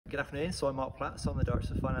Good afternoon, so I'm Mark Platt, so I'm the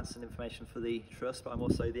Director of Finance and Information for the Trust, but I'm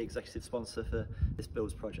also the executive sponsor for this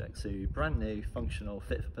Builds project. So brand new, functional,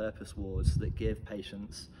 fit for purpose wards that give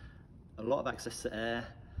patients a lot of access to air,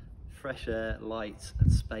 fresh air, light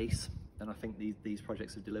and space. And I think these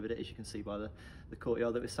projects have delivered it, as you can see by the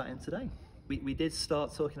courtyard that we're sat in today. We did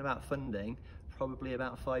start talking about funding probably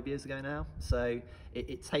about 5 years ago now, so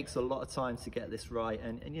it takes a lot of time to get this right,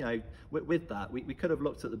 and you know, with that we could have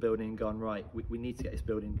looked at the building and gone, right, we need to get this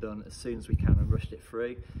building done as soon as we can and rushed it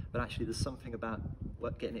through, but actually there's something about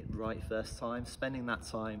getting it right first time, spending that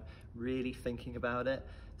time really thinking about it.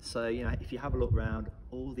 So you know, if you have a look around,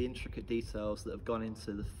 all the intricate details that have gone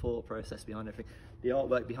into the thought process behind everything, the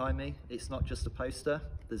artwork behind me, it's not just a poster,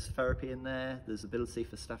 there's therapy in there, there's ability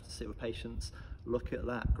for staff to sit with patients, look at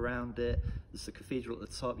that, ground it, there's the cathedral at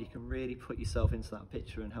the top, you can really put yourself into that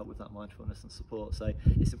picture and help with that mindfulness and support. So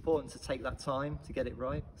it's important to take that time to get it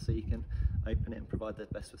right so you can open it and provide the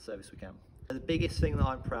best service we can. The biggest thing that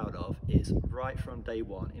I'm proud of is right from day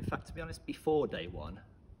one, in fact to be honest before day one,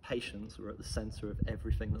 patients were at the centre of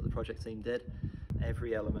everything that the project team did.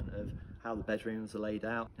 Every element of how the bedrooms are laid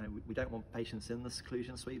out. You know, we don't want patients in the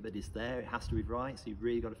seclusion suite, but it's there, it has to be right, so you've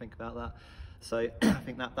really got to think about that. So I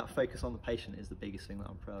think that focus on the patient is the biggest thing that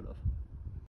I'm proud of.